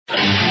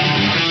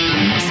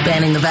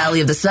spanning the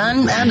Valley of the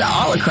Sun and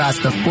all across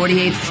the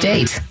 48th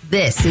state.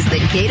 This is the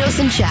Gaydos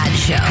and Chad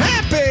Show.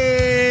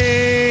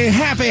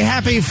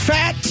 Happy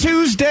Fat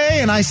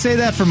Tuesday. And I say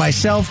that for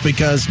myself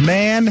because,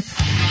 man,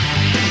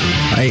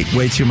 I ate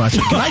way too much.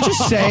 Can I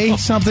just say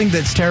something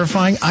that's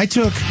terrifying? I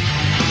took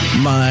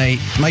my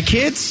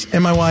kids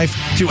and my wife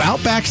to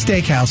Outback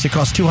Steakhouse. It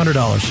cost $200.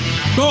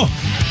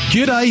 Oh,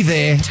 good eye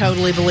there.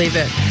 Totally believe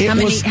it.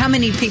 How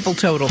many people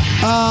total?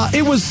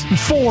 It was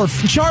 4.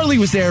 Charlie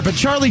was there, but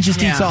Charlie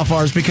just eats off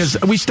ours because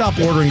we stopped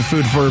ordering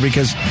food for her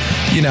because,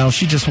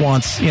 she just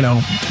wants,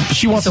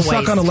 she wants to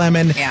suck on a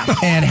lemon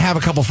and have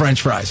a couple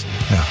French fries.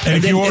 Yeah.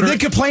 And then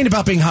complain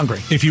about being hungry.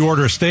 If you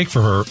order a steak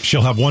for her,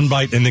 she'll have one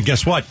bite, and then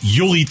guess what?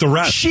 You'll eat the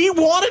rest. She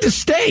wanted a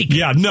steak.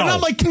 Yeah, no. And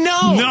I'm like,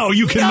 no. No,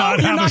 you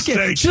cannot have a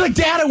steak. She's like,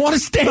 Dad, I want a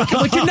steak.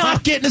 I'm like, you're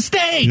not getting a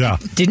steak. Yeah.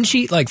 Didn't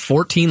she eat like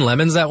 14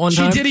 ends at one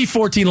time? She did eat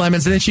 14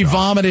 lemons, and then she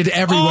vomited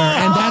everywhere.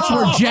 And that's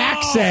where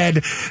Jack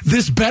said,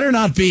 this better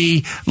not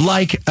be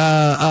like,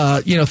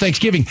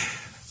 Thanksgiving.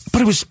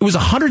 But it was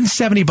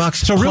 $170.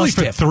 So really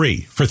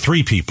for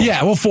three people.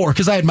 Yeah, well, 4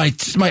 because I had my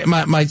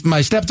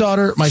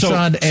stepdaughter, my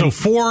son, and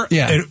 4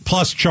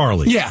 plus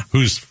Charlie. Yeah,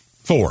 who's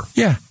 4.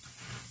 Yeah,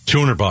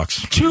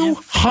 $200.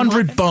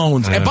 200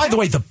 bones. And by the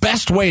way, the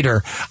best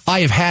waiter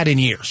I have had in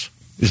years.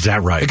 Is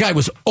that right? The guy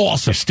was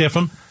awesome. You stiff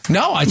him?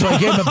 No, I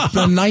gave him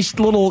a nice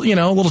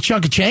little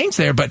chunk of change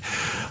there, but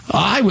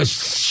I was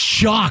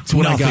shocked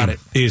when I got it.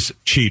 Is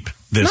cheap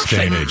this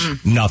day and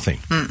age. Nothing.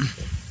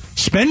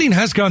 Spending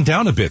has gone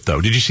down a bit, though.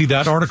 Did you see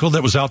that article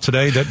that was out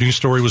today? That news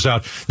story was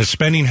out. The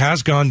spending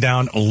has gone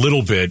down a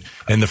little bit,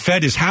 and the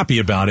Fed is happy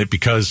about it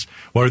because,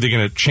 are they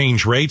going to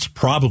change rates?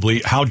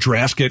 Probably. How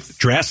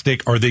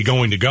drastic are they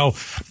going to go?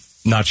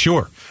 Not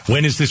sure.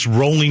 When is this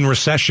rolling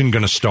recession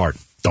going to start?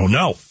 Don't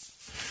know.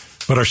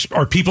 But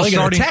are people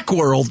starting? In the tech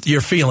world,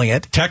 you're feeling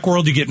it. Tech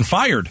world, you're getting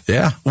fired.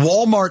 Yeah.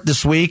 Walmart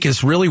this week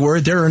is really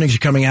worried. Their earnings are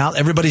coming out.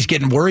 Everybody's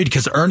getting worried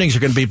because earnings are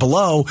going to be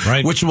below,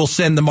 which will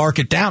send the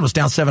market down. It was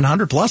down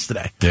 700 plus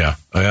today. Yeah.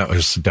 It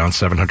was down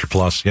 700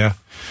 plus. Yeah.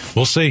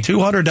 We'll see.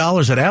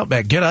 $200 at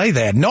Outback. Get out of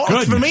that. No,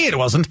 for me it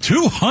wasn't.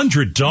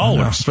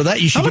 $200. For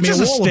that, you should give me a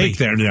steak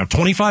there now.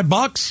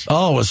 $25?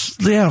 Oh, it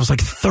was like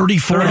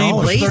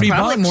 $34. $30.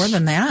 Probably more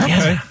than that.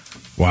 Okay.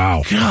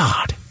 Wow.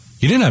 God.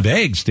 You didn't have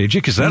eggs, did you?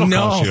 Because that'll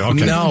cost you.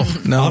 Okay. No.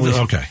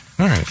 Okay.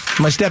 All right.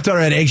 My stepdaughter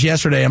had eggs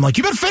yesterday. I'm like,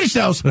 you better finish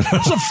those. It's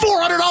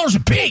 $400 a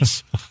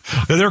piece.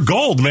 They're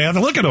gold, man.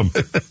 Look at them.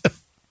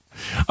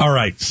 All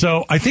right.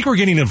 So I think we're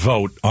getting a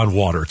vote on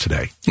water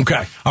today.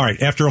 Okay. All right.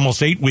 After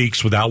almost 8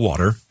 weeks without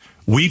water,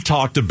 we've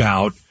talked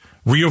about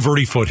Rio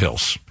Verde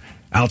foothills.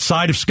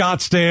 Outside of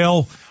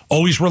Scottsdale,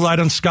 always relied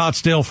on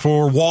Scottsdale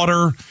for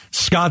water.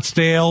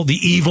 Scottsdale, the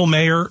evil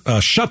mayor,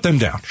 shut them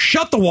down.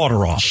 Shut the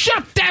water off.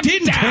 Shut them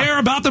Didn't down. care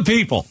about the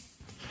people.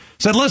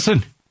 Said,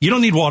 listen, you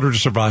don't need water to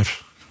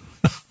survive.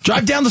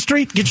 Drive down the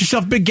street, get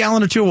yourself a big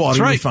gallon or 2 of water.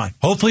 That's right. You'll be fine.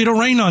 Hopefully it'll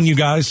rain on you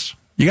guys.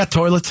 You got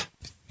toilets?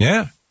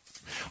 Yeah.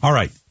 All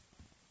right.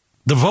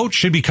 The vote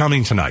should be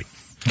coming tonight.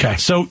 Okay.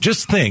 So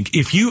just think,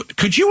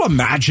 could you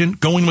imagine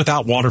going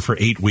without water for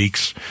 8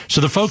 weeks?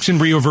 So the folks in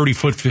Rio Verde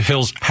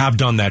foothills have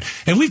done that.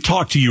 And we've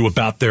talked to you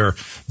about their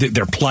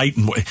plight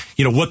and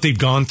what they've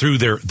gone through.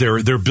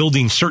 They're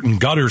building certain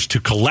gutters to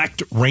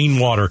collect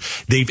rainwater.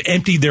 They've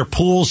emptied their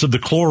pools of the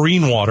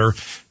chlorine water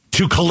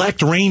to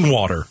collect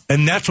rainwater.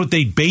 And that's what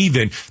they bathe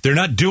in. They're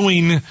not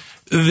doing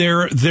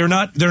they're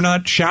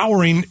not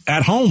showering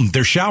at home.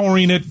 They're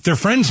showering at their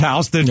friend's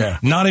house,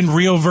 not in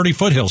Rio Verde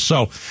foothills.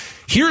 So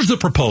here's the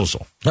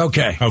proposal.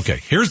 Okay.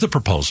 Here's the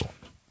proposal.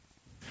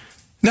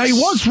 Now, he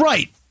was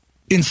right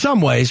in some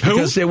ways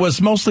because it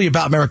was mostly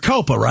about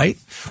Maricopa, right?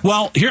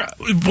 Well,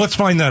 let's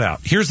find that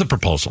out. Here's the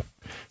proposal.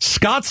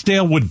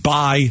 Scottsdale would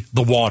buy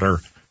the water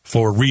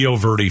for Rio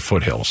Verde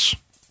foothills.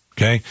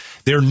 Okay?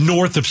 They're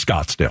north of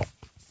Scottsdale.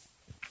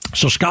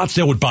 So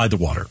Scottsdale would buy the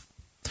water.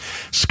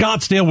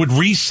 Scottsdale would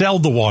resell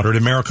the water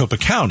to Maricopa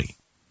County.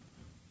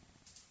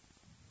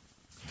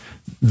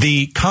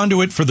 The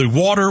conduit for the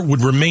water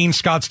would remain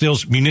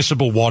Scottsdale's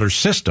municipal water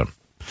system.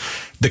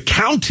 The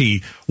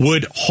county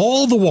would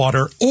haul the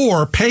water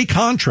or pay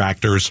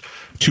contractors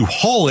to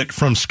haul it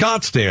from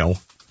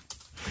Scottsdale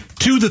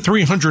to the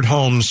 300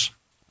 homes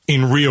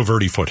in Rio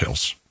Verde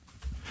foothills.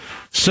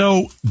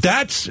 So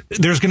there's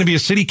going to be a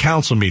city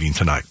council meeting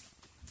tonight,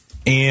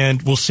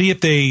 and we'll see if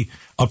they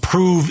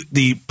approve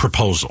the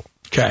proposal.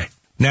 Okay.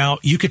 Now,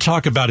 you could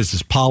talk about is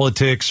this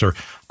politics or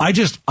I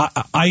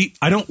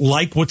don't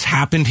like what's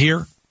happened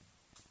here.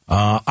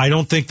 I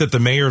don't think that the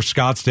mayor of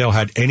Scottsdale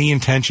had any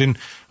intention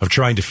of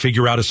trying to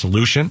figure out a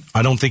solution.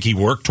 I don't think he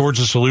worked towards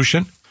a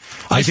solution.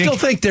 I still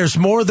think there's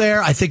more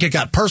there. I think it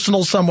got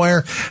personal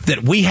somewhere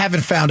that we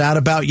haven't found out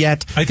about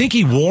yet. I think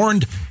he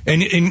warned,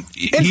 and he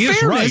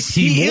is right.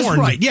 He warned. Is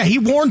right. Yeah, he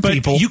warned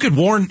people. You could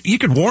warn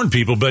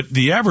people, but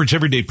the average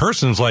everyday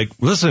person is like,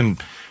 listen,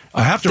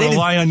 I have to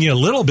rely on you a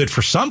little bit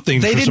for something.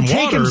 They for didn't some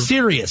take water. him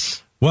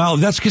serious. Well,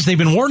 that's because they've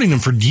been warning them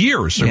for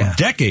years or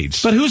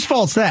decades. But whose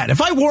fault's that?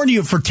 If I warn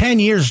you for 10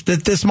 years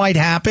that this might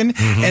happen,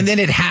 and then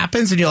it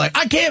happens, and you're like,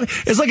 I can't.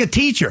 It's like a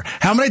teacher.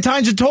 How many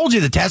times I told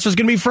you the test was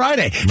going to be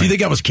Friday? Right. Do you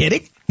think I was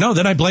kidding? No,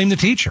 then I blame the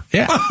teacher.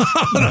 Yeah.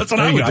 That's what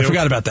I would do. I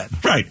forgot about that.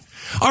 Right.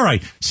 All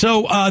right.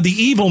 So the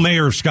evil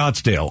mayor of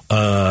Scottsdale,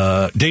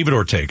 David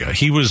Ortega,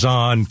 he was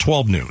on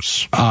 12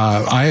 News.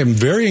 I am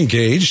very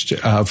engaged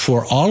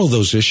for all of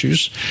those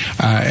issues,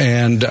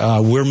 and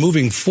we're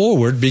moving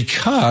forward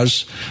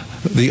because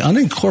the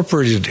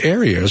unincorporated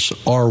areas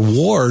are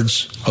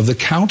wards of the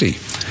county.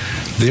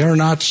 They are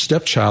not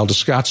stepchild to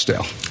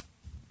Scottsdale.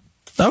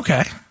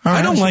 Okay. All right.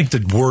 I don't like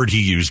the word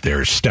he used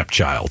there,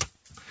 stepchild.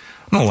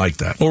 I don't like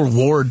that. Or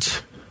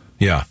wards.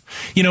 Yeah.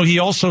 You know, he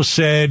also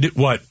said,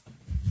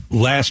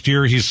 last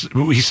year he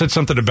said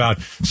something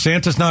about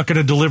Santa's not going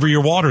to deliver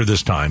your water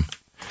this time.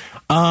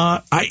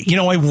 I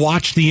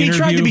watched the interview. He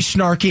tried to be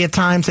snarky at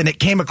times, and it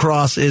came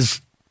across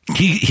as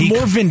he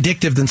more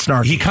vindictive than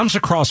snarky. He comes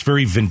across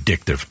very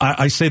vindictive.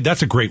 I say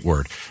that's a great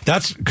word.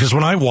 That's because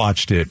when I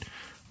watched it,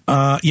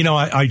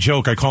 I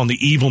joke, I call him the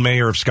evil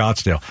mayor of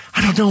Scottsdale.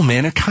 I don't know,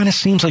 man. It kind of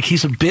seems like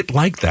he's a bit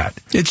like that.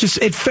 It's just,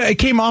 it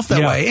came off that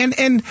way.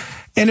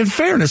 And in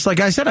fairness, like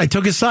I said, I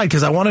took his side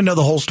because I want to know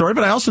the whole story,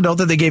 but I also know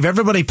that they gave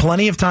everybody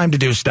plenty of time to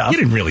do stuff. You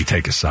didn't really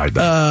take his side,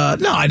 though.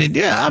 No, I didn't.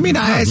 Yeah, I mean,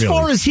 as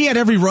far as he had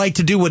every right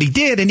to do what he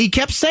did, and he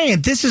kept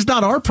saying, this is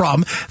not our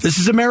problem. This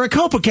is a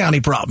Maricopa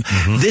County problem.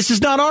 Mm-hmm. This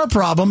is not our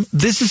problem.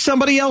 This is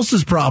somebody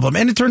else's problem.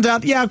 And it turns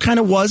out, it kind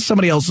of was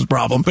somebody else's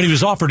problem. But he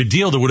was offered a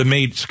deal that would have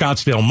made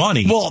Scottsdale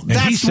money. Well,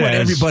 that's what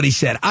everybody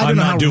said. I don't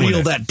know how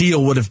real that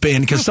deal would have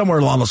been, because somewhere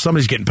along the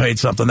somebody's getting paid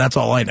something. That's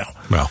all I know.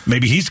 Well,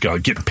 maybe he's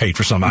getting paid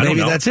for something. I don't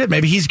know. Maybe that's it.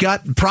 Maybe he's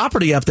got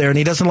property up there and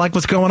he doesn't like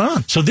what's going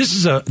on. So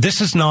this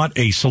is not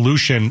a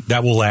solution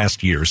that will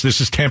last years.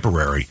 This is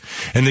temporary.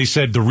 And they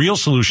said the real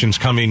solution's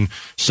coming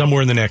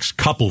somewhere in the next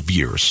couple of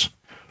years.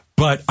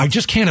 But I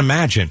just can't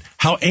imagine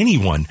how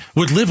anyone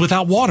would live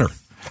without water.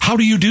 How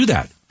do you do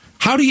that?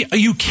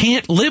 You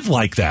can't live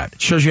like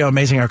that. Shows you how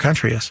amazing our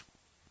country is.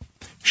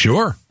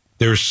 Sure.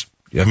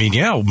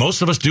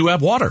 Most of us do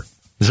have water.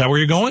 Is that where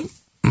you're going?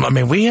 I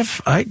mean,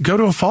 I go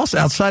to a faucet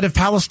outside of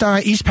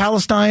Palestine, East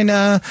Palestine,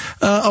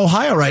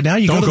 Ohio right now.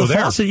 You go to the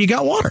faucet, you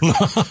got water.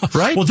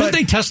 Right? Well, didn't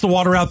they test the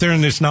water out there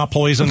and it's not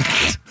poison?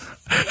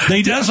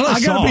 I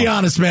got to be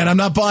honest, man. I'm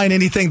not buying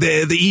anything.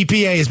 The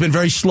EPA has been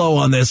very slow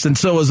on this, and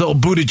so is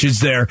old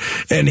Buttigieg there.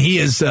 And he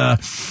is,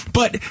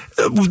 but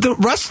the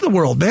rest of the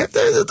world, man,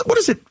 what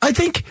is it? I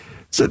think,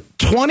 so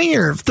 20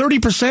 or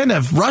 30%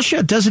 of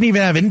Russia doesn't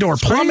even have indoor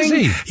plumbing.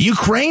 Crazy.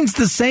 Ukraine's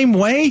the same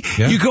way.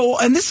 Yeah. You go,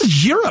 and this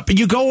is Europe, and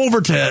you go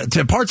over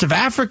to parts of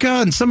Africa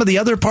and some of the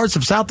other parts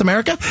of South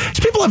America.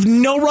 These people have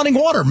no running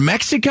water.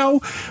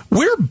 Mexico,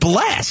 we're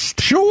blessed.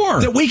 Sure.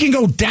 That we can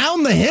go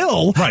down the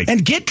hill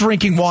and get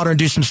drinking water and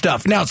do some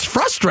stuff. Now, it's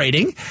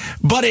frustrating,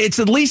 but it's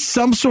at least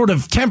some sort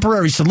of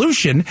temporary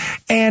solution,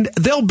 and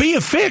there'll be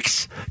a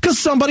fix because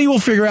somebody will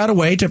figure out a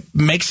way to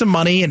make some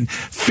money and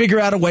figure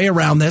out a way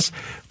around this.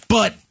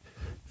 But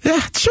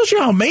it shows you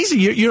how amazing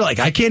you're like,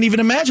 I can't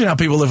even imagine how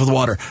people live with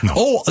water. No.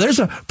 Oh,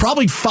 there's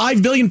probably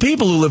 5 billion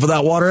people who live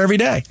without water every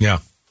day. Yeah.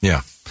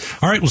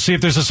 All right, we'll see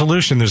if there's a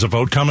solution. There's a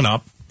vote coming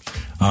up.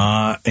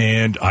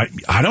 And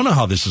I don't know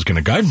how this is going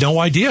to go. I have no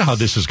idea how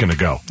this is going to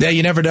go. Yeah,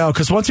 you never know,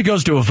 because once it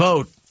goes to a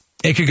vote,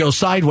 it could go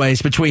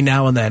sideways between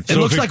now and then. It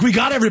looks like we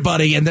got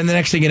everybody, and then the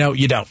next thing you know,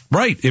 you don't.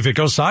 Right. If it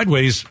goes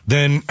sideways,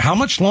 then how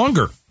much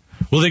longer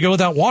will they go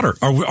without water?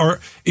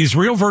 Is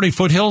Rio Verde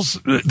Foothills,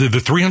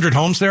 the 300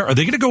 homes there, are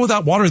they going to go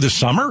without water this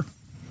summer?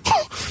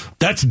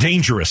 That's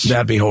dangerous.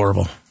 That'd be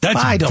horrible.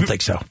 I don't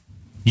think so.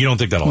 You don't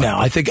think that'll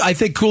happen? No, I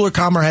think cooler,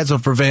 calmer heads will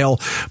prevail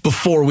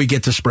before we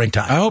get to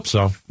springtime. I hope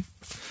so.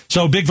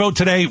 So big vote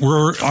today.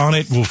 We're on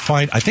it. We'll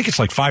find, I think it's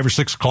like 5 or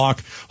 6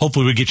 o'clock.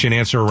 Hopefully we get you an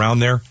answer around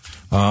there.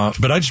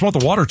 But I just want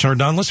the water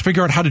turned on. Let's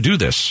figure out how to do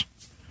this.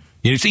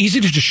 It's easy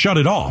to just shut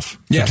it off.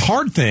 Yes. The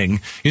hard thing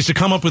is to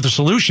come up with a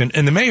solution.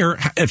 And the mayor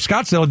of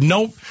Scottsdale,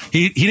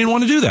 he didn't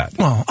want to do that.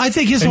 Well, I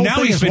think his whole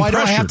thing is, why do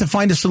I have to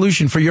find a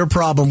solution for your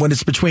problem when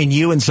it's between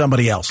you and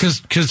somebody else?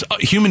 Because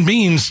human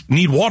beings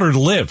need water to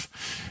live.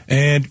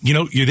 And,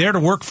 you're there to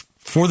work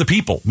for the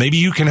people. Maybe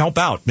you can help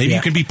out. Maybe you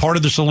can be part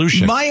of the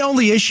solution. My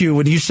only issue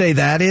when you say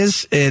that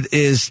is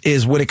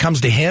when it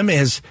comes to him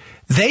is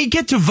they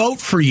get to vote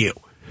for you.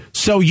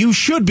 So you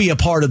should be a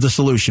part of the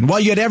solution. While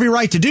you had every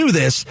right to do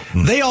this,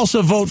 they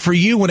also vote for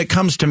you when it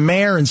comes to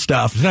mayor and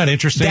stuff. Isn't that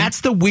interesting?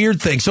 That's the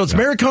weird thing. So it's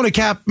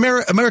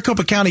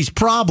Maricopa County's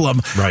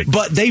problem, right?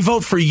 But they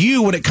vote for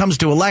you when it comes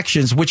to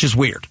elections, which is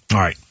weird. All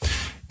right.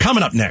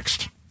 Coming up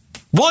next,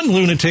 one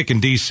lunatic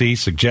in D.C.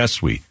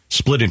 suggests we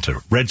split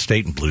into red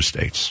state and blue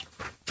states.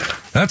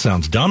 That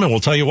sounds dumb, and we'll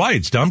tell you why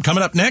it's dumb.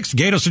 Coming up next,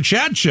 Gaydos and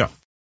Chad Show.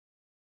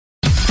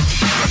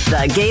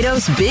 The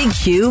Gaydos Big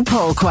Q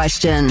poll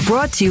question,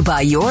 brought to you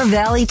by your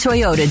Valley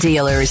Toyota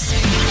dealers.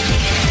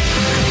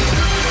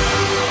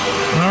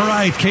 All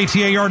right,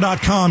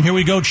 KTAR.com. Here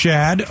we go,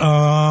 Chad.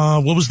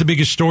 What was the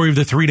biggest story of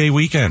the 3-day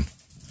weekend?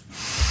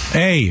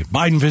 A,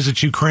 Biden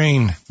visits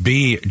Ukraine.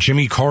 B,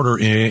 Jimmy Carter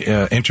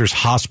enters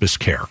hospice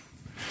care.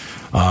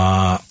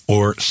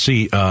 Or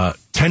C,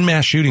 10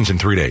 mass shootings in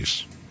 3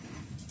 days.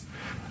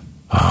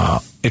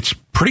 It's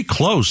pretty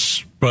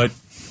close, but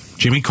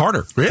Jimmy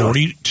Carter,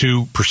 really?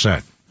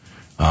 42%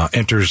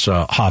 enters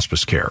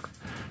hospice care.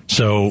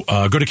 So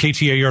go to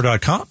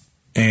KTAR.com,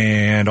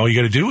 and all you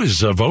got to do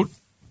is vote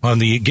on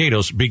the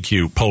Gaydos Big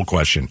Q poll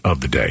question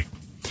of the day.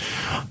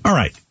 All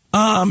right.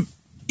 I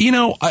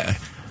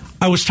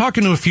was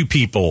talking to a few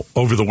people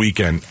over the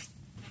weekend,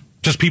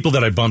 just people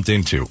that I bumped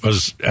into. I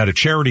was at a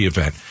charity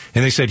event,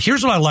 and they said,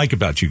 here's what I like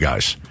about you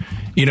guys.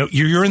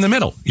 You're in the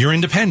middle. You're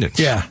independent.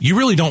 Yeah. You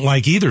really don't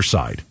like either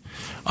side.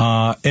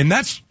 And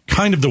that's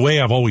kind of the way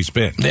I've always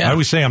been. Yeah. I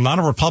always say I'm not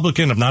a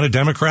Republican. I'm not a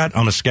Democrat.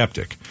 I'm a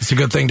skeptic. It's a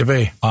good thing to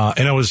be.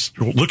 And I was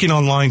looking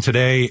online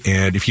today,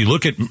 and if you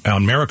look at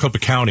Maricopa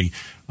County,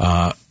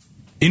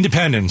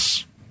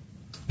 independents,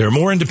 there are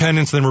more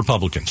independents than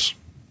Republicans.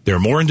 There are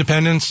more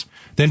independents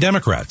than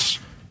Democrats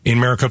in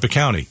Maricopa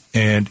County.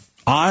 And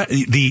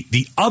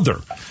the other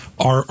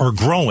are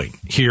growing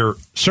here,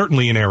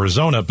 certainly in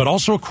Arizona, but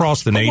also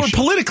across the nation.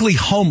 We're politically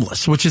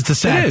homeless, which is the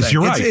sad thing.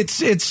 You're right. It's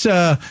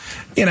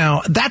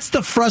that's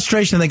the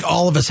frustration I think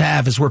all of us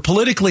have, is we're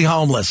politically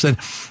homeless. And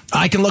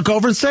I can look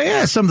over and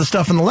say, some of the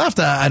stuff on the left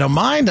I don't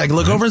mind. I can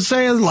look over and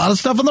say a lot of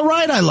stuff on the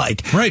right I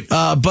like. Right.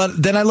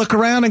 But then I look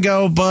around and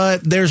go,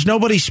 but there's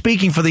nobody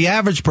speaking for the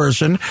average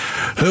person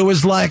who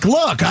is like,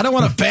 look, I don't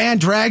want to ban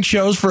drag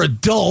shows for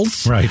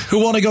adults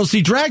who want to go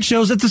see drag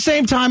shows. At the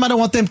same time, I don't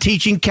want them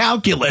teaching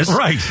calculus.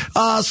 Right.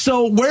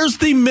 So where's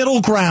the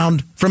middle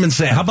ground from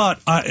insanity? How about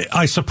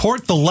I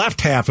support the left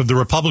half of the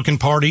Republican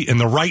Party and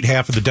the right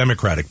half of the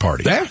Democratic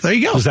Party? There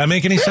you go. Does that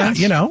make any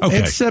sense? Okay.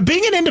 It's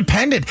being an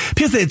independent.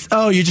 Because it's,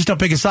 you just don't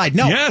pick a side.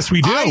 No. Yes,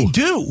 we do. I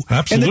do.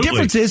 Absolutely. And the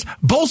difference is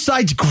both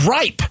sides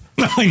gripe.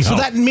 I know. So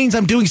that means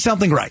I'm doing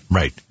something right.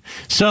 Right.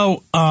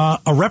 So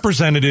a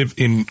representative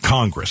in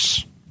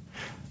Congress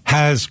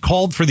has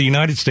called for the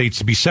United States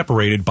to be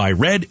separated by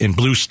red and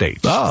blue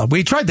states. Oh,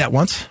 we tried that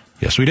once.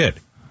 Yes, we did.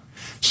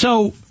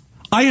 So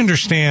I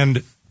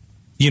understand,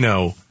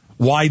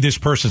 why this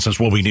person says,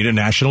 well, we need a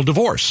national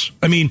divorce.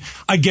 I mean,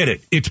 I get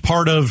it. It's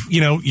part of,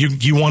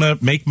 you want to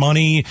make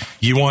money.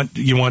 You want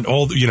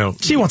all,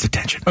 She wants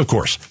attention. Of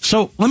course.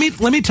 So let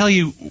me tell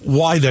you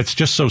why that's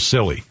just so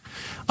silly.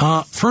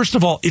 First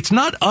of all, it's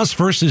not us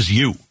versus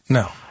you.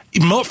 No.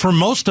 For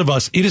most of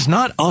us, it is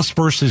not us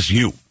versus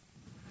you.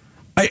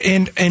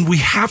 And we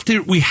have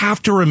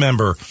to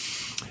remember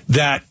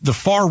that the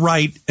far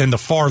right and the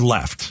far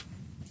left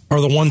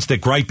are the ones that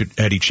gripe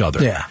at each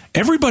other. Yeah.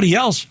 Everybody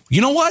else,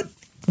 you know what?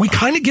 We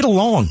kind of get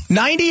along.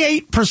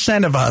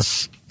 98% of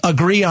us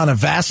agree on a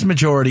vast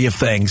majority of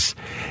things.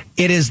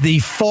 It is the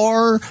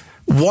far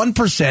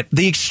 1%,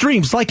 the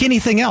extremes, like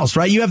anything else,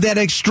 right? You have that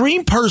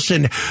extreme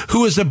person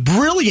who is a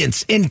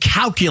brilliance in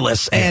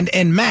calculus and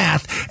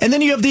math, and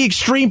then you have the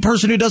extreme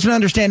person who doesn't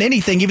understand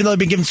anything, even though they've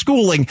been given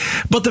schooling.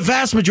 But the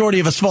vast majority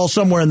of us fall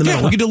somewhere in the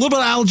middle. We can do a little bit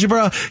of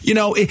algebra.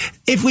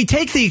 If we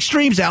take the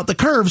extremes out, the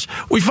curves,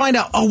 we find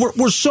out,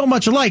 we're so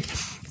much alike.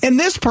 And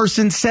this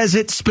person says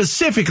it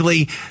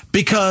specifically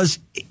because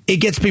it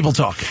gets people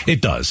talking.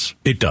 It does.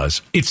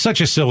 It's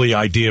such a silly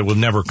idea, will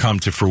never come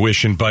to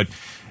fruition, but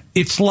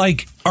it's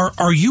like,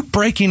 are you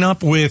breaking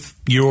up with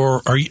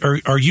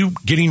are you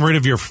getting rid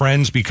of your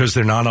friends because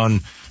they're not on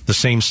the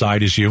same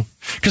side as you?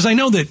 Because I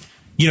know that,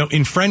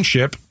 in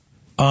friendship,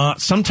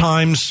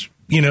 sometimes,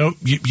 you're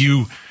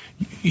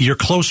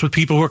close with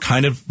people who are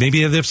kind of,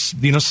 maybe have,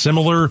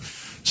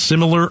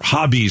 similar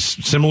hobbies,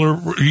 similar,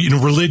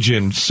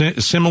 religion,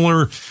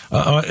 similar,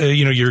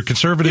 you're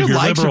conservative, you're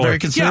liberal. Are very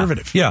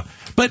conservative. Yeah.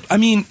 But, I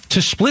mean,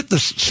 to split the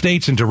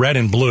states into red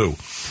and blue.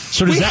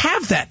 So we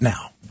have that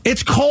now.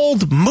 It's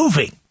called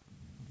moving.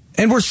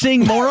 And we're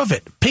seeing more of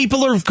it.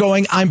 People are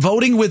going, I'm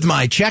voting with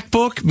my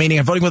checkbook, meaning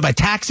I'm voting with my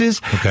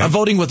taxes. Okay. I'm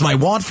voting with my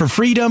want for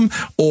freedom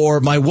or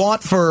my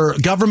want for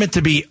government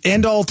to be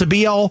end all to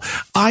be all.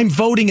 I'm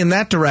voting in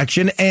that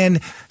direction.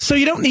 And so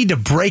you don't need to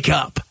break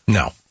up.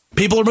 No.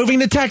 People are moving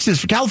to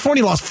Texas.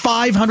 California lost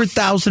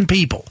 500,000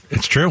 people.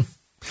 It's true.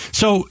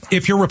 So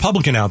if you're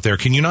Republican out there,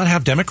 can you not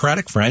have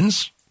Democratic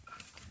friends?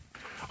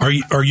 Are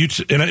you,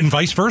 and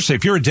vice versa?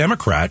 If you're a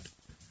Democrat,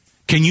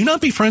 can you not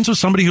be friends with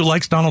somebody who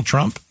likes Donald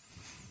Trump?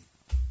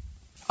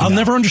 I'll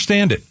never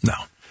understand it. No.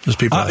 There's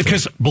people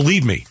because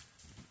believe me,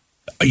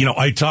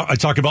 I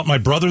talk about my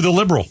brother, the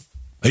liberal.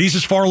 He's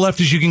as far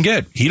left as you can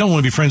get. He don't want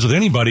to be friends with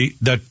anybody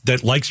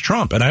that likes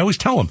Trump. And I always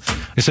tell him,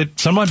 I said,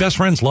 some of my best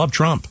friends love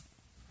Trump.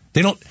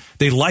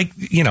 They like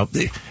the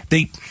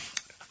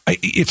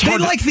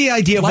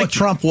idea of what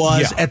Trump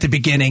was at the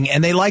beginning,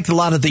 and they liked a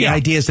lot of the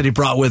ideas that he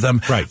brought with him.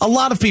 Right. A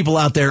lot of people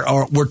out there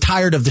were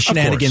tired of the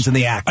shenanigans and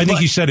the act. I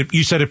think you said it.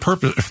 You said it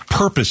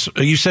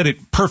You said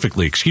it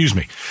perfectly. Excuse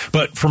me.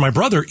 But for my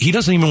brother, he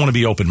doesn't even want to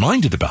be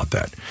open-minded about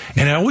that,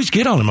 and I always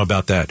get on him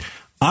about that.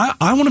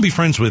 I want to be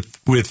friends with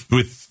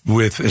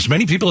as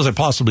many people as I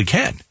possibly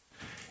can.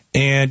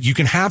 And you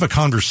can have a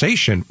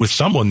conversation with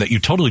someone that you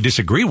totally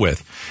disagree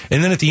with.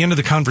 And then at the end of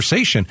the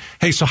conversation,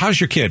 hey, so how's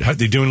your kid? Are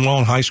they doing well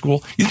in high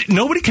school?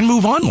 Nobody can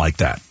move on like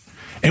that.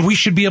 And we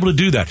should be able to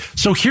do that.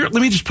 So here,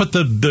 let me just put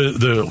let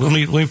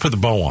me put the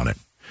bow on it.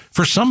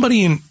 For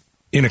somebody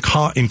in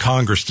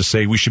Congress to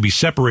say we should be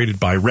separated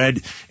by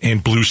red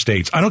and blue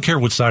states, I don't care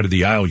what side of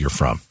the aisle you're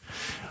from.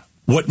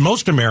 What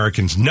most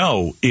Americans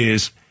know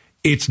is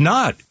it's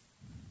not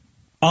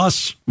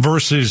us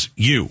versus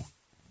you.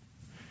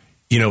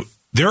 You know,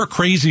 there are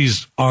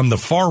crazies on the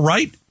far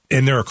right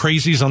and there are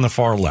crazies on the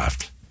far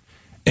left.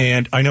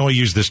 And I know I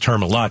use this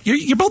term a lot.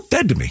 You're both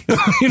dead to me.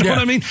 You know what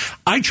I mean?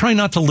 I try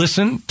not to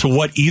listen to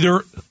what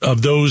either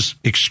of those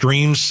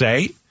extremes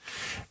say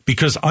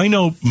because I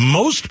know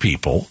most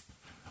people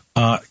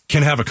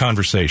can have a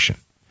conversation.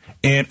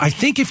 And I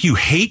think if you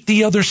hate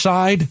the other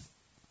side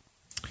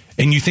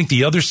and you think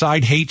the other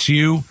side hates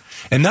you,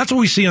 and that's what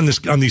we see on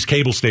these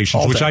cable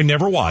stations, which I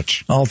never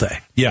watch. All day.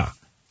 Yeah.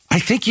 I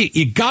think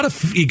you gotta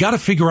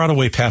figure out a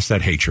way past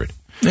that hatred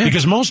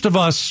because most of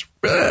us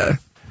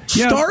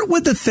start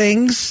with the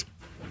things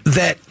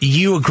that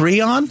you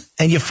agree on,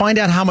 and you find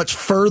out how much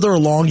further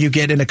along you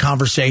get in a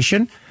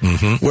conversation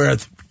where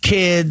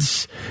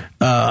kids,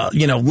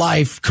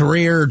 life,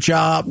 career,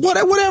 job,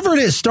 whatever it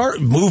is.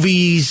 Start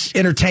movies,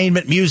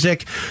 entertainment,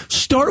 music.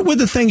 Start with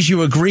the things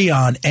you agree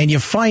on, and you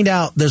find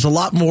out there's a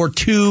lot more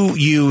to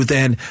you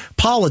than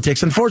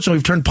politics. Unfortunately,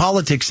 we've turned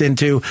politics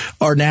into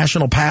our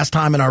national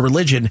pastime and our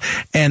religion,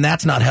 and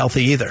that's not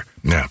healthy either.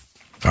 Yeah.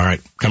 All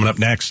right. Coming up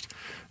next,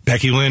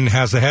 Becky Lynn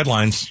has the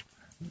headlines.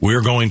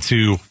 We're going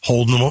to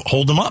hold them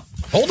up.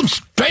 Hold them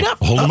straight up.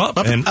 Hold them up,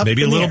 and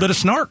maybe a little bit of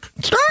snark.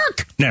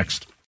 Snark!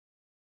 Next.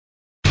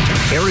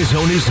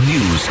 Arizona's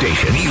news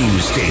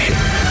station.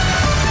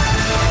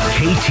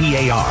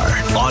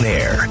 KTAR. On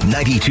air,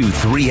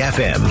 92.3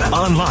 FM.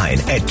 Online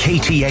at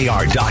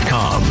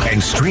KTAR.com.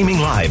 And streaming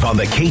live on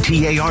the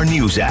KTAR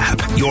News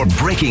app. Your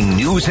breaking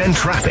news and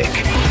traffic.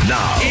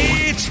 Now.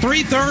 It's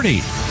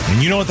 3:30.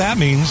 And you know what that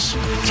means.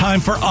 Time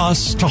for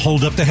us to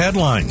hold up the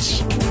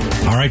headlines.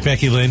 All right,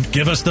 Becky Lynn,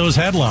 give us those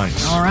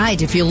headlines. All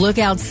right. If you look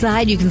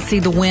outside, you can see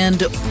the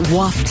wind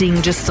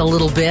wafting just a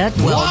little bit.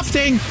 Well,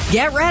 wafting?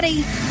 Get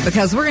ready,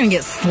 because we're going to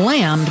get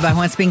slammed by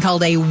what's being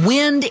called a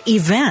wind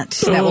event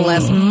that will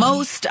last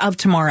most of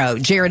tomorrow.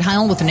 Jared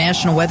Heil with the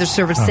National Weather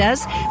Service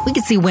says we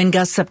could see wind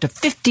gusts up to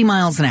 50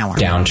 miles an hour.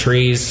 Down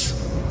trees,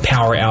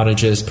 power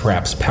outages,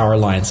 perhaps power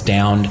lines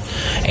down,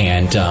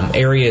 and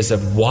areas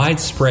of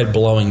widespread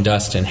blowing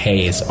dust and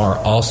haze are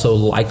also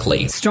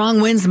likely.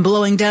 Strong winds and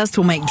blowing dust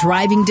will make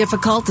driving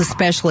difficult,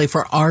 especially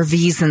for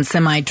RVs and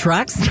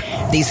semi-trucks.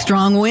 These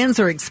strong winds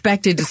are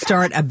expected to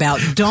start about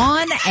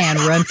dawn and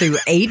run through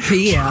 8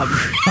 p.m.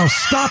 Oh,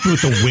 stop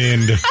with the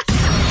wind.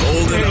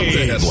 Holding up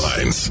the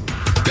headlines.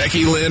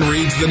 Becky Lynn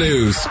reads the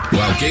news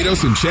while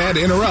Gaydos and Chad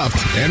interrupt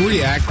and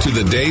react to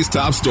the day's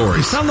top You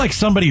stories. sound like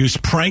somebody who's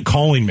prank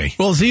calling me.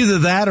 Well, it's either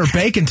that or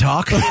bacon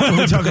talk when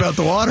we talk about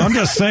the water. I'm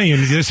just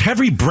saying, there's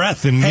heavy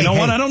breath, and you know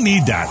what? I don't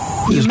need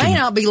that. You may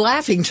not be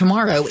laughing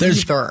tomorrow either.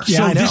 So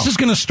this is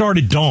going to start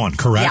at dawn,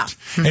 correct?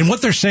 Yeah. And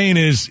what they're saying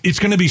is it's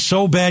going to be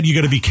so bad you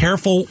got to be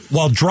careful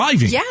while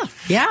driving.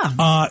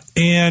 Yeah.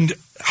 And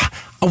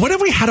what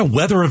if we had a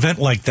weather event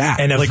like that?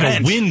 Like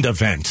a wind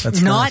event?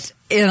 That's Not nice.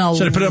 in a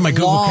Should I put it on my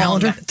Google long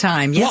Calendar?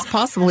 time. Yes, Well,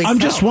 possibly. I'm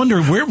so. just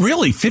wondering, where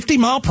really 50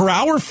 mile per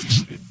hour?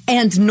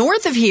 And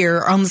north of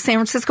here on the San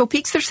Francisco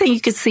peaks, they're saying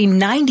you could see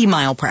 90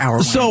 mile per hour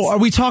winds. So are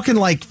we talking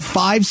like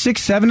 5,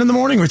 6, 7 in the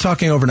morning? Or we're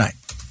talking overnight?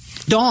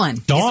 Dawn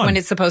is when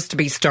it's supposed to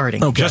be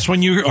starting. Okay. Just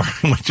when you are.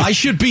 I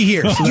should be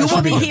here. So You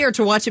will be here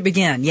to watch it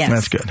begin. Yes,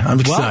 That's good. I'm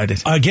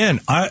excited. Well, again,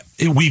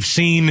 we've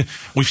seen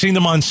the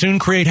monsoon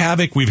create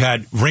havoc. We've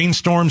had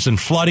rainstorms and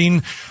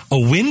flooding. A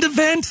wind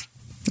event?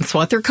 That's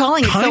what they're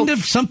calling it. Kind of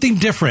something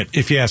different,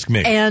 if you ask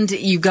me. And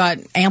you've got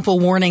ample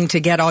warning to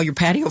get all your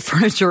patio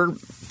furniture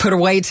put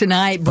away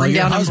tonight. Bring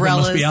down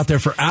umbrellas. Must be out there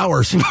for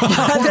hours.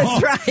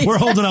 That's right. We're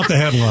holding up the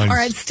headlines. All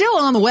right, still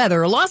on the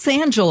weather. Los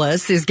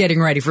Angeles is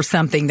getting ready for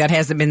something that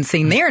hasn't been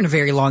seen there in a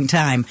very long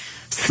time.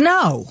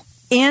 Snow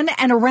in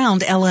and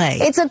around L.A.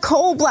 It's a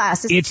cold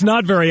blast. It's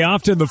not very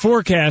often. The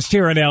forecast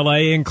here in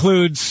L.A.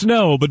 includes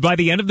snow, but by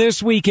the end of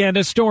this weekend,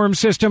 a storm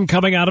system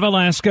coming out of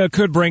Alaska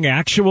could bring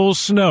actual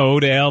snow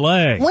to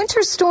L.A.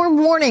 Winter storm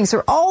warnings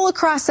are all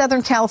across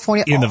Southern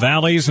California. In the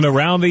valleys and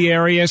around the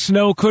area,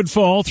 snow could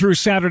fall through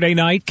Saturday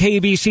night.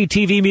 KBC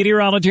TV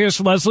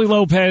meteorologist Leslie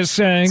Lopez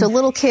saying. So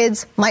little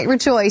kids might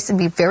rejoice and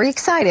be very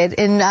excited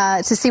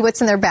to see what's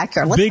in their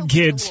backyard. Big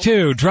kids,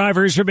 too.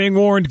 Drivers are being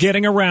warned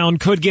getting around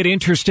could get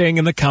interesting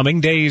in the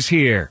coming days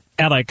here.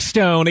 Alex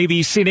Stone,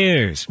 ABC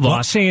News,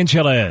 Los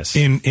Angeles.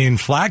 In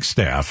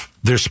Flagstaff,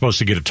 they're supposed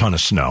to get a ton of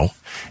snow.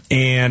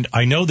 And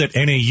I know that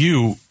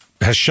NAU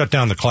has shut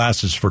down the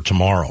classes for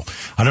tomorrow.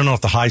 I don't know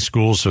if the high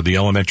schools or the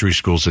elementary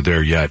schools are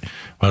there yet.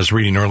 I was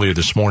reading earlier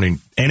this morning,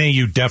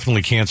 NAU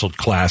definitely canceled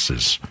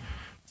classes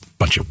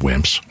Bunch of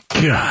wimps.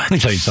 God, let me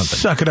tell you something.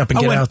 Suck it up and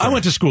get out there. I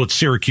went to school at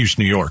Syracuse,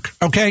 New York.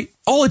 Okay,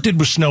 all it did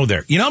was snow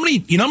there. You know how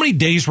many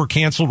days were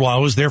canceled while I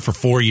was there for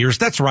 4 years?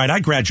 That's right,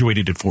 I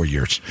graduated at 4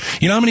 years.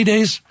 You know how many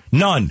days?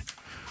 None.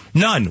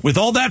 With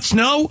all that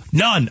snow,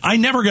 none. I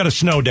never got a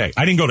snow day.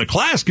 I didn't go to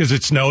class because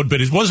it snowed,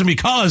 but it wasn't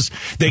because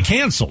they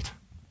canceled.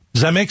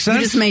 Does that make sense?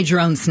 You just made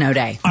your own snow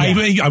day.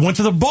 I went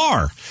to the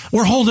bar.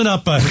 We're holding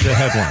up the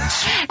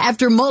headlines.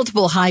 After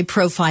multiple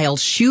high-profile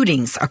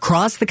shootings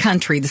across the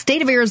country, the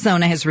state of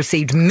Arizona has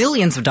received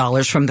millions of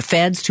dollars from the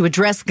feds to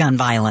address gun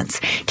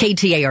violence.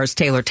 KTAR's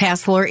Taylor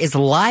Tassler is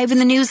live in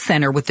the news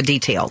center with the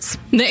details.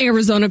 The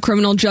Arizona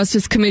Criminal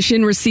Justice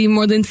Commission received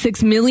more than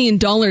 $6 million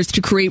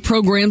to create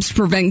programs to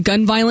prevent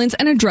gun violence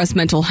and address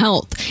mental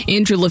health.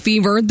 Andrew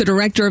Lefevre, the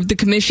director of the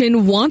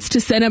commission, wants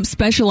to set up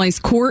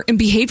specialized court and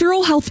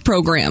behavioral health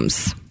programs.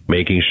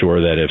 Making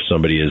sure that if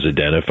somebody is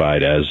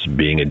identified as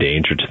being a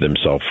danger to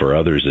themselves or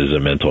others is a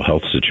mental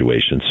health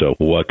situation. So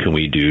what can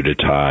we do to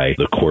tie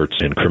the courts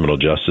and criminal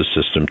justice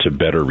system to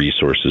better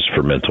resources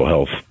for mental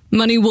health?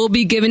 Money will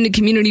be given to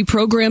community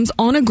programs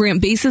on a grant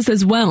basis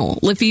as well.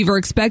 Lefevre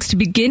expects to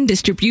begin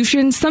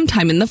distribution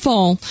sometime in the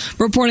fall.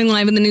 Reporting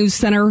live in the news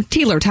center,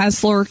 Taylor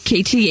Tassler,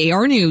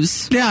 KTAR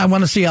News. Yeah, I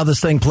want to see how this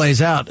thing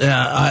plays out.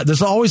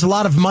 There's always a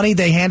lot of money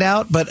they hand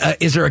out, but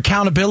is there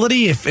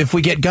accountability if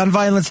we get gun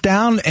violence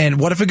down? And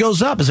what if it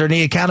goes up? Is there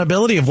any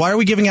accountability of why are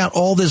we giving out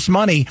all this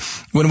money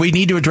when we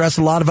need to address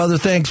a lot of other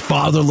things?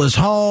 Fatherless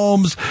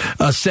homes,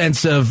 a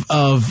sense of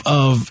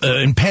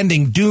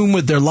impending doom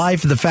with their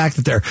life, the fact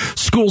that their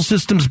school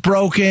system's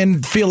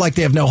broken, feel like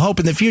they have no hope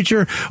in the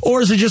future?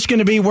 Or is it just going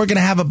to be we're going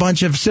to have a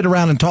bunch of sit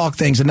around and talk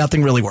things and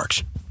nothing really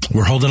works?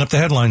 We're holding up the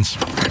headlines.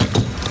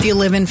 If you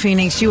live in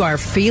Phoenix, you are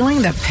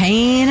feeling the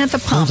pain at the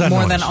pump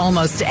more than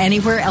almost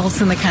anywhere else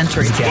in the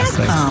country. Gas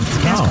pumps.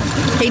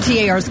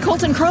 KTAR's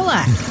Colton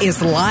Krolak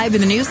is live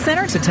in the news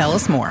center to tell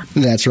us more.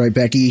 That's right,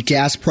 Becky.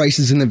 Gas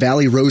prices in the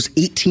Valley rose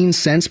 18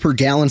 cents per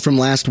gallon from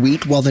last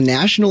week, while the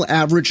national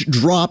average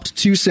dropped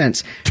 2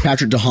 cents.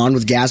 Patrick DeHaan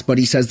with Gas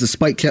Buddy says the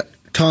spike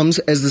comes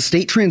as the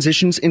state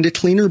transitions into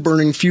cleaner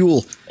burning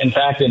fuel. In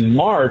fact, in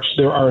March,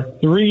 there are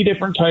 3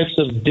 different types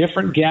of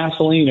different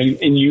gasoline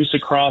in use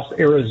across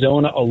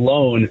Arizona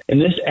alone,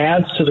 and this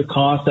adds to the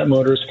cost that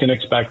motorists can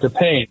expect to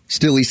pay.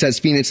 Still, he says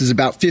Phoenix is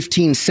about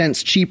 15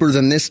 cents cheaper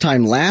than this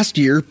time last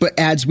year, but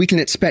adds we can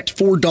expect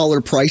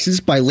 $4 prices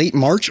by late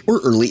March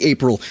or early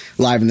April.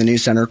 Live in the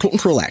news center, Colton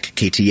Krolak,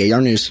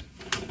 KTAR News.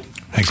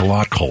 Thanks a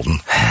lot, Colton.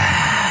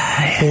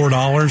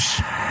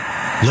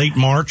 $4 late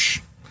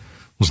March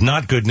was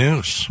not good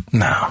news.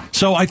 No.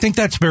 So I think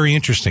that's very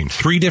interesting.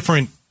 3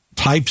 different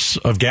types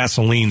of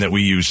gasoline that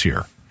we use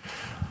here.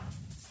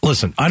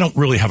 Listen, I don't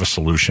really have a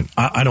solution.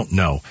 I don't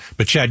know.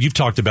 But, Chad, you've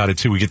talked about it,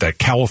 too. We get that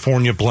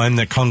California blend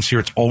that comes here.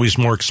 It's always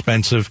more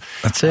expensive.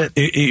 That's it.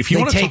 If you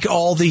want to take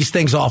all these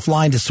things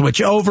offline to switch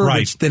over,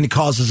 which then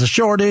causes a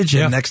shortage,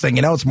 and next thing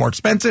you know, it's more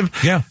expensive.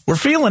 Yeah. We're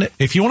feeling it.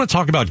 If you want to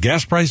talk about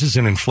gas prices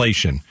and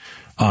inflation,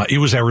 it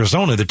was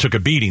Arizona that took a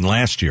beating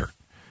last year.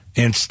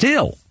 And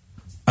still,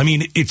 I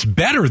mean, it's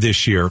better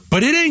this year,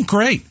 but it ain't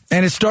great.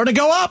 And it's starting to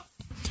go up.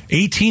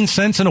 18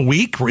 cents in a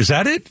week? Is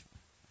that it?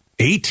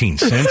 18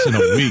 cents in a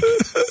week.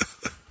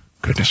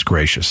 Goodness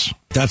gracious.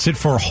 That's it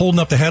for holding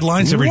up the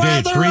headlines every day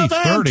at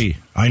 3:30.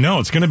 I know,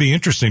 it's going to be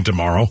interesting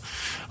tomorrow.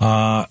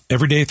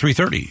 Every day at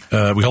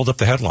 3:30, we hold up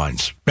the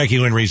headlines. Becky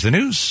Lynn reads the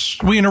news.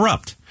 We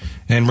interrupt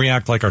and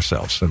react like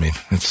ourselves. I mean,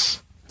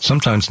 it's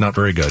sometimes not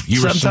very good.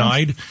 You were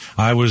snide.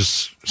 I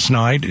was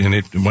snide, and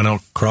it went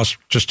across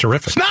just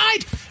terrific.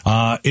 Snide!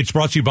 It's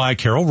brought to you by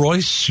Carol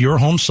Royce, your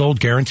home sold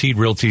guaranteed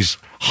realties,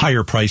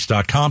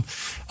 higherprice.com.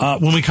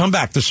 When we come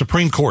back, the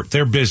Supreme Court,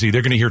 they're busy.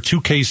 They're going to hear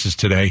 2 cases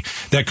today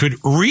that could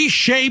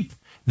reshape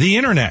the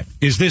internet.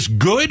 Is this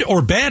good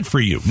or bad for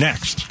you?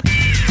 Next.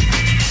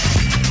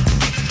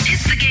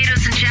 It's the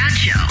Gaydos and Chad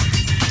Show.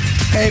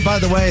 Hey, by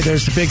the way,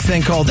 there's a big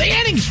thing called the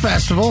Innings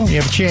Festival. You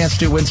have a chance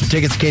to win some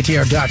tickets at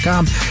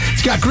KTAR.com.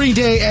 It's got Green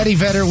Day, Eddie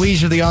Vedder,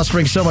 Weezer, The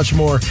Offspring, so much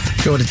more.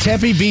 Go to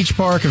Tempe Beach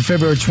Park on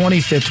February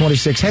 25th,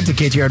 26th. Head to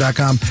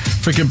KTAR.com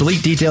for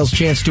complete details,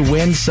 chance to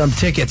win some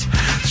tickets.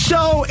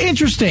 So,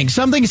 interesting.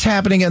 Something's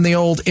happening in the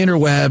old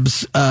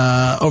interwebs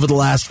over the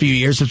last few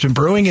years. It's been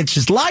brewing. It's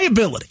just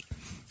liability.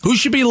 Who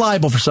should be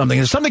liable for something?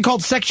 There's something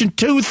called Section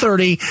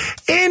 230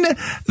 in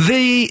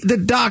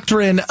the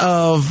doctrine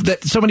of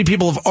that so many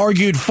people have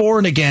argued for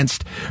and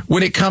against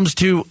when it comes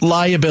to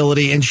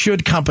liability and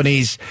should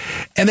companies.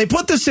 And they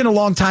put this in a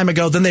long time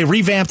ago. Then they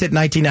revamped it in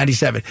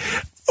 1997.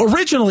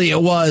 Originally, it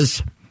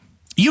was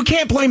you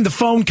can't blame the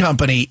phone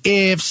company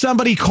if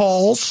somebody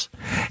calls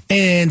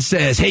and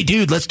says, hey,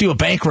 dude, let's do a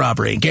bank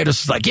robbery. And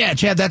Gaydos is like, yeah,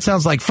 Chad, that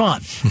sounds like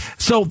fun.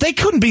 So they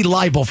couldn't be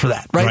liable for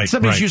that, right?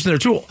 Somebody's using their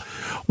tool.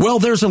 Well,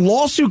 there's a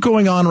lawsuit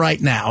going on right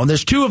now, and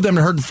there's 2 of them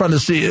heard in front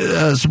of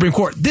the Supreme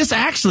Court. This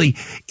actually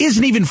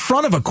isn't even in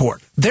front of a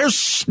court. They're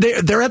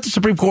at the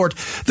Supreme Court,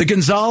 the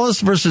Gonzalez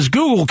versus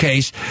Google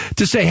case,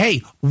 to say,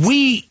 hey,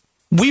 we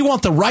we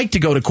want the right to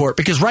go to court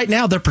because right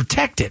now they're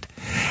protected.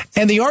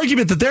 And the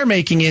argument that they're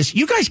making is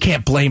you guys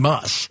can't blame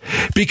us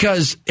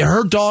because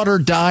her daughter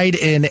died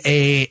in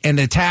an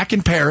attack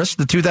in Paris,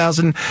 the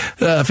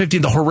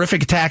 2015, the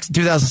horrific attacks in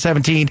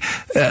 2017.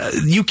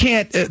 You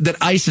can't, that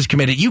ISIS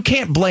committed. You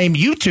can't blame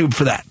YouTube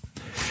for that.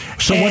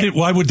 So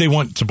why would they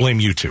want to blame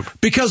YouTube?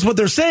 Because what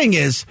they're saying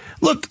is,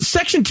 look,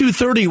 Section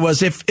 230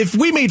 was if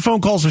we made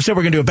phone calls and said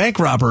we're going to do a bank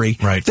robbery,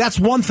 right? That's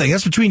one thing.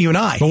 That's between you and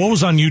I. But what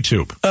was on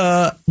YouTube?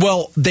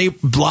 Well,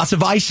 lots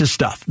of ISIS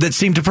stuff that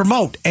seemed to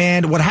promote.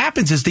 And what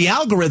happens is the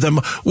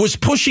algorithm was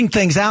pushing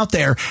things out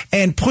there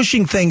and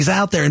pushing things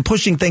out there and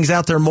pushing things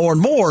out there more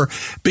and more.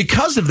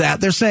 Because of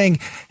that, they're saying,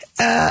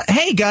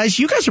 hey, guys,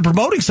 you guys are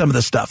promoting some of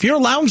this stuff. You're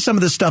allowing some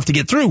of this stuff to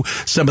get through,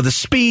 some of the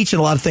speech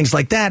and a lot of things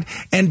like that.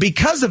 And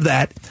because of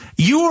that,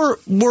 you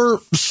were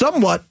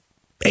somewhat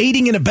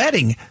aiding and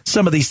abetting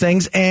some of these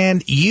things.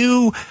 And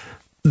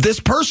this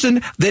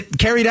person that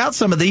carried out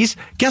some of these,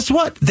 guess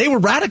what? They were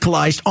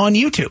radicalized on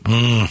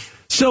YouTube.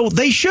 So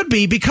they should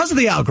be because of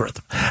the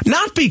algorithm,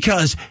 not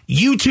because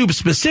YouTube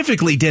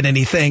specifically did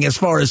anything as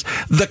far as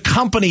the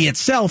company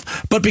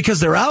itself, but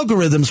because their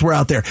algorithms were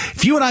out there.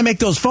 If you and I make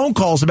those phone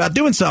calls about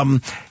doing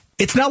something,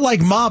 it's not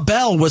like Ma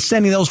Bell was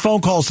sending those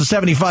phone calls to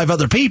 75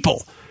 other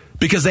people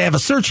because they have a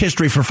search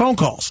history for phone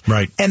calls.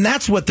 Right. And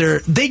that's what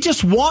they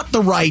just want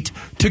the right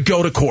to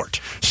go to court.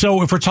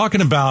 So if we're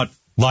talking about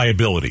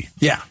liability.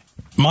 Yeah.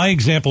 My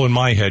example in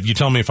my head, you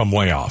tell me if I'm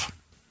way off.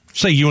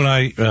 Say you and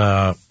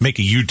I make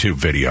a YouTube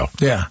video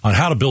on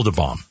how to build a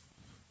bomb.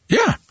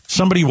 Yeah.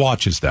 Somebody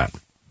watches that.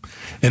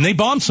 And they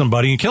bomb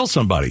somebody and kill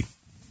somebody.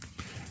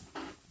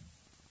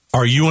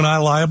 Are you and I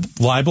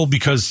liable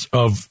because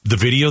of the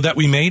video that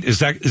we made? Is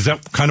that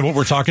kind of what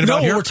we're talking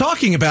about here? What we're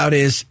talking about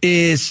is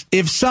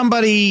if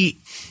somebody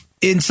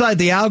inside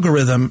the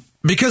algorithm,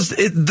 because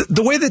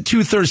the way that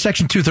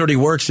Section 230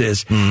 works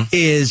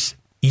is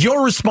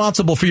you're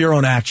responsible for your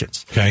own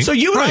actions. Okay. So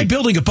you and I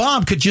building a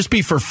bomb could just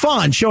be for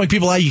fun, showing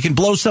people how you can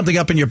blow something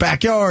up in your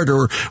backyard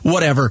or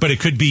whatever. But it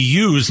could be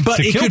used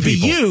to kill people. Be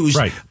used.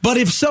 Right. But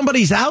if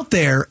somebody's out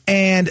there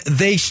and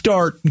they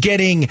start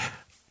getting...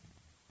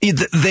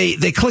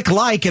 They click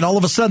like, and all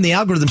of a sudden the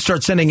algorithm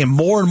starts sending him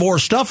more and more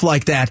stuff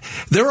like that.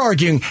 They're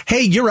arguing,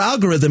 hey, your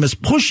algorithm is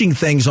pushing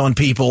things on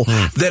people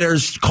that are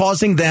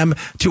causing them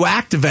to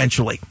act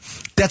eventually.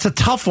 That's a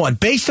tough one.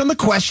 Based on the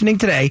questioning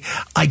today,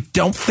 I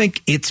don't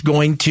think it's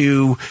going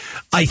to.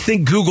 I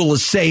think Google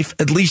is safe,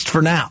 at least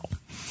for now.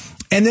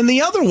 And then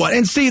the other one,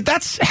 and see,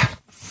 that's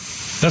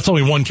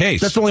only one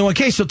case. That's only one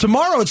case. So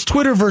tomorrow it's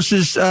Twitter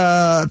versus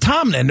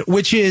Tomlin,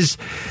 which is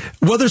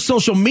whether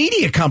social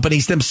media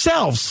companies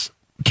themselves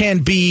can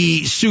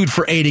be sued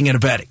for aiding and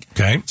abetting.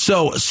 Okay.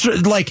 So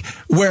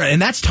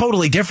and that's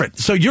totally different.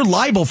 So you're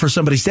liable for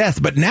somebody's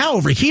death, but now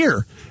over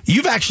here,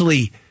 you've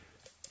actually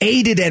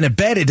aided and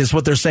abetted is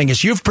what they're saying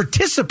is you've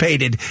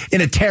participated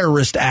in a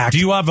terrorist act. Do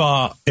you have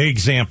an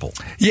example?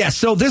 Yeah,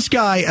 so this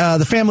guy,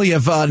 the family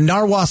of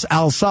Narwas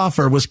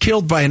al-Safar was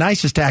killed by an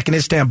ISIS attack in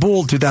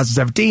Istanbul in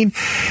 2017.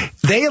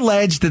 They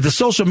alleged that the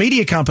social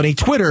media company,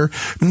 Twitter,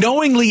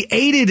 knowingly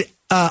aided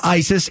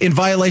ISIS in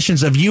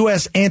violations of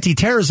U.S.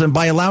 anti-terrorism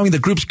by allowing the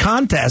group's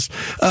content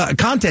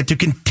to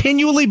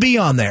continually be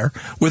on there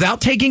without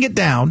taking it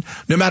down,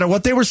 no matter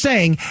what they were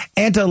saying,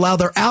 and to allow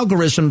their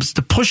algorithms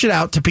to push it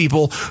out to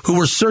people who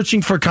were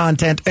searching for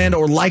content and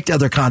or liked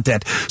other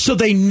content. So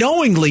they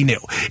knowingly knew.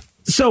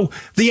 So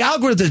the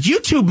algorithms,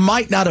 YouTube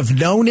might not have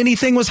known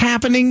anything was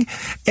happening,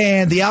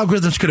 and the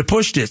algorithms could have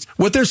pushed it.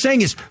 What they're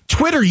saying is,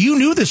 Twitter, you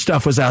knew this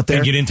stuff was out there.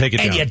 And you didn't take it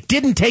down. And you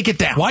didn't take it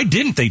down. Why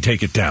didn't they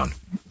take it down?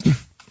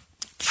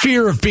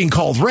 Fear of being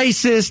called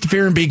racist,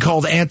 fear of being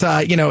called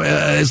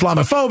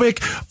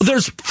Islamophobic.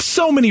 There's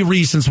so many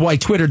reasons why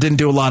Twitter didn't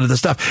do a lot of this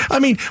stuff. I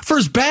mean, for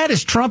as bad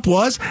as Trump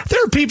was,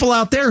 there are people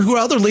out there who are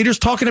other leaders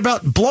talking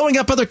about blowing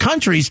up other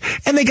countries,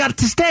 and they got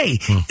to stay.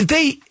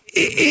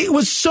 It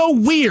was so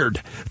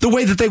weird the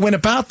way that they went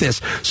about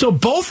this. So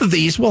both of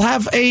these will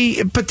have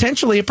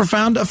potentially a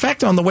profound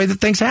effect on the way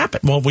that things happen.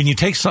 Well, when you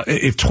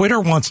if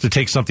Twitter wants to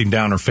take something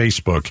down or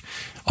Facebook,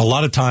 a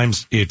lot of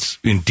times it's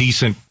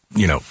indecent,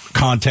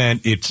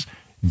 content, it's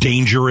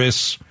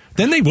dangerous,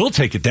 then they will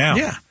take it down.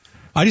 Yeah.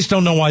 I just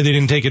don't know why they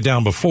didn't take it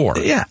down before.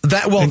 Yeah.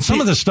 And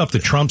some of the stuff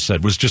that Trump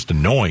said was just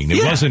annoying.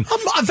 It wasn't.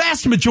 A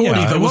vast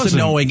majority of it was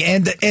annoying,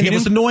 and it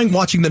was annoying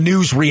watching the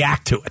news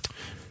react to it.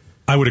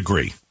 I would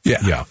agree.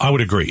 Yeah, I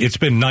would agree. It's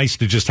been nice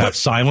to just have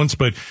silence,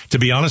 but to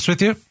be honest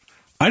with you,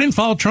 I didn't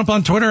follow Trump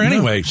on Twitter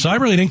anyway, so I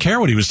really didn't care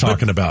what he was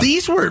talking about.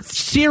 These were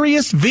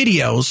serious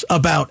videos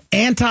about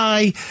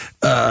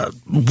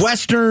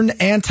anti-Western,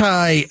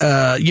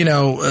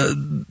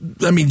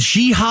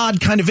 jihad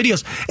kind of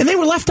videos, and they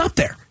were left up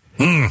there.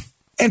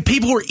 And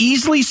people were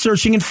easily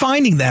searching and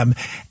finding them.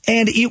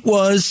 And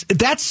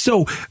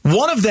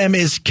one of them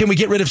is, can we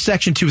get rid of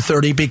Section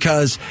 230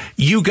 because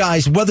you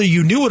guys, whether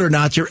you knew it or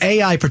not, your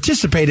AI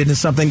participated in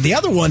something. The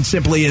other one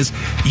simply is,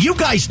 you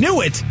guys knew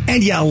it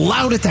and you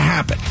allowed it to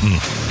happen.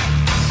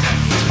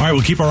 All right,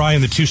 we'll keep our eye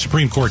on the two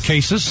Supreme Court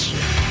cases.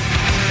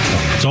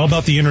 It's all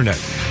about the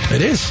internet.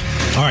 It is.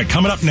 All right,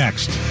 coming up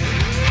next,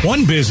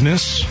 One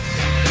business,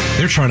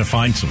 they're trying to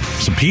find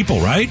some people,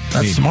 right?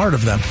 That's smart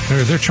of them.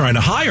 They're trying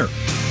to hire.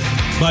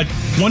 But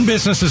one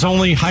business is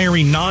only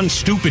hiring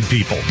non-stupid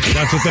people.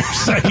 That's what they're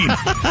saying.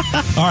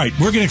 All right,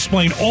 we're going to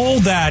explain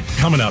all that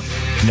coming up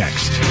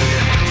next.